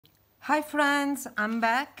Hi friends, I'm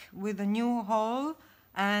back with a new haul,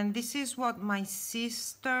 and this is what my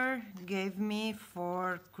sister gave me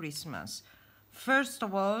for Christmas. First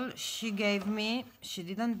of all, she gave me, she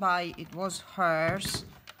didn't buy, it was hers,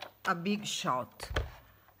 a big shot.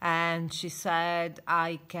 And she said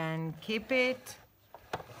I can keep it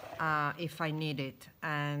if I need it,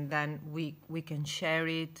 and then we can share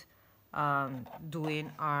it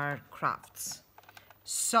doing our crafts.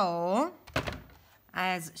 So,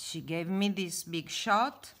 as she gave me this big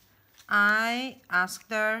shot, I asked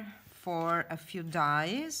her for a few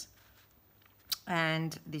dies,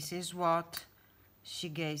 and this is what she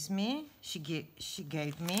gave me. She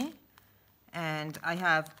gave me, and I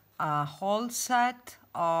have a whole set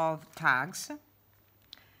of tags.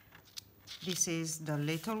 This is the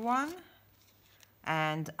little one,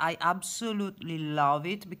 and I absolutely love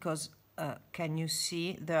it because can you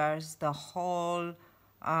see there's the whole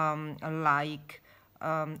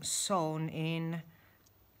sewn in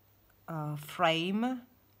frame,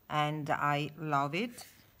 and I love it.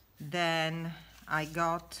 Then I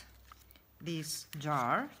got this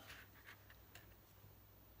jar,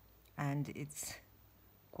 and it's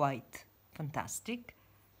quite fantastic.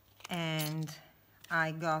 And I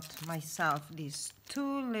got myself these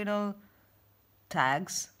two little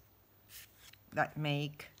tags that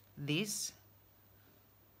make this.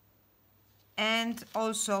 And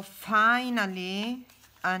also finally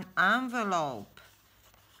an envelope,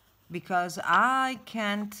 because I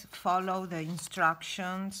can't follow the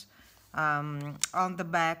instructions on the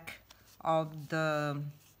back of the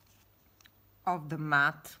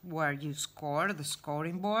mat where you score, the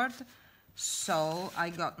scoring board. So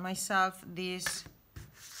I got myself this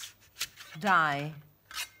die.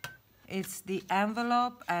 It's the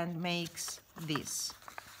envelope and makes this.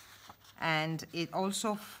 And it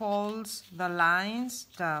also folds the lines,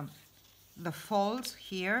 the folds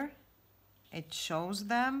here. It shows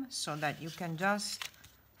them so that you can just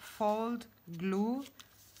fold, glue,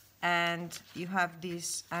 and you have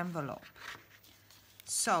this envelope.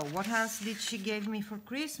 So what else did she give me for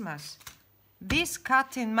Christmas? This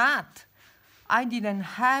cutting mat. I didn't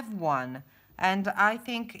have one, and I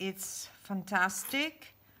think it's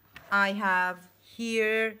fantastic. I have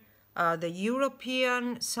here the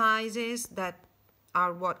European sizes that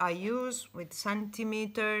are what I use, with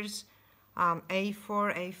centimeters,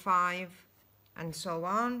 A4, A5, and so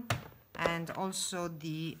on, and also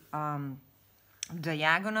the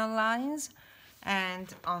diagonal lines.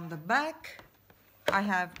 And on the back I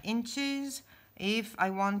have inches if I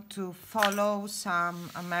want to follow some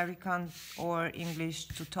American or English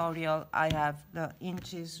tutorial. I have the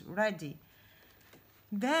inches ready.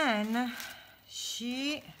 Then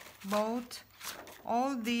she bought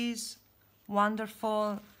all these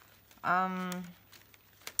wonderful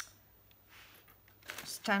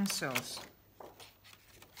stencils.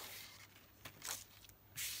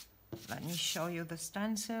 Let me show you the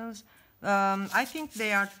stencils. I think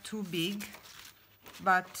they are too big,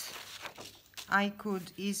 but I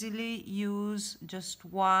could easily use just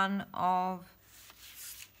one of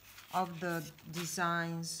the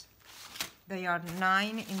designs. They are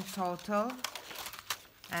 9 in total,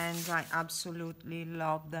 and I absolutely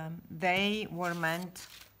love them. They were meant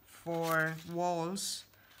for walls,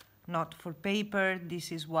 not for paper.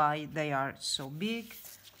 This is why they are so big,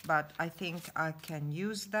 but I think I can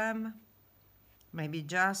use them, maybe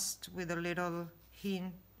just with a little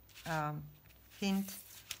hint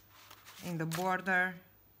in the border.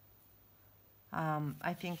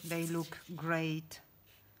 I think they look great.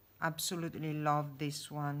 Absolutely love this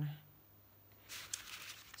one.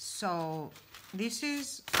 So this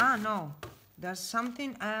is, no, there's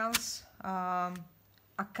something else, a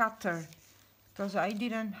cutter, because I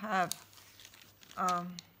didn't have a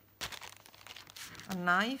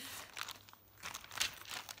knife.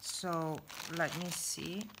 So let me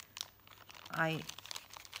see. I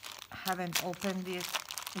haven't opened it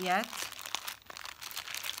yet.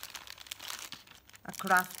 A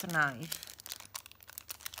craft knife,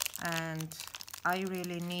 and I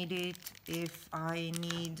really need it if I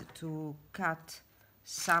need to cut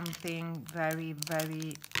something very,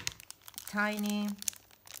 very tiny.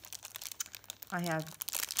 I have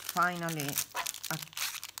finally a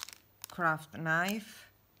craft knife,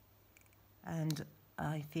 and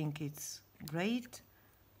I think it's great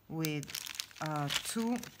with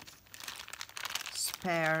 2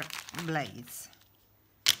 spare blades.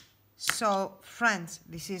 So friends,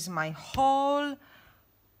 this is my whole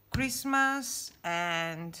Christmas,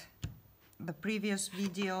 and the previous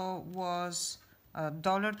video was a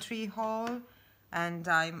Dollar Tree haul, and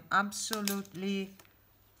I'm absolutely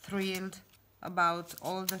thrilled about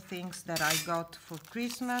all the things that I got for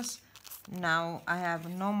Christmas. Now I have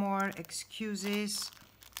no more excuses.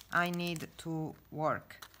 I need to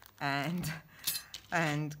work and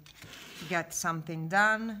get something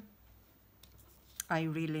done. I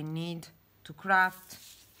really need to craft,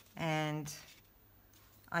 and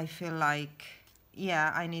I feel like,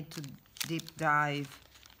 yeah, I need to deep dive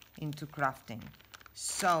into crafting.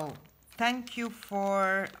 So thank you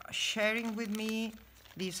for sharing with me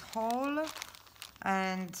this haul,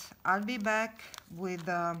 and I'll be back with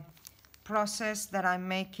the process that I'm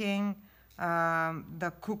making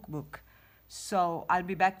the cookbook. So I'll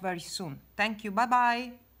be back very soon. Thank you. Bye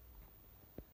bye.